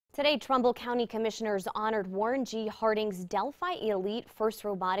Today, Trumbull County Commissioners honored Warren G. Harding's Delphi Elite First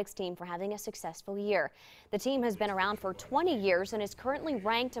Robotics team for having a successful year. The team has been around for 20 years and is currently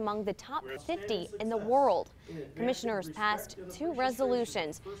ranked among the top 50 in the world. Commissioners passed two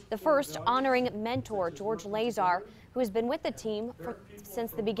resolutions. The first honoring mentor George Lazar, who has been with the team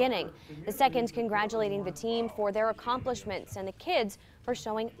since the beginning. The second congratulating the team for their accomplishments and the kids for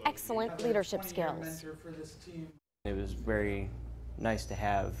showing excellent leadership skills. It was very nice to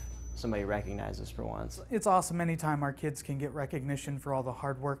have somebody recognize us for once. It's awesome anytime our kids can get recognition for all the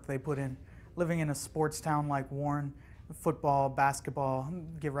hard work they put in. Living in a sports town like Warren, football, basketball,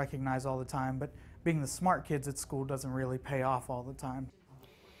 get recognized all the time, but being the smart kids at school doesn't really pay off all the time.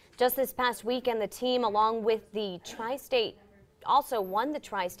 Just this past weekend, the team, along with the Tri-State, also won the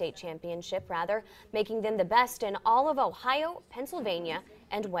Tri-State Championship, making them the best in all of Ohio, Pennsylvania,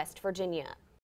 and West Virginia.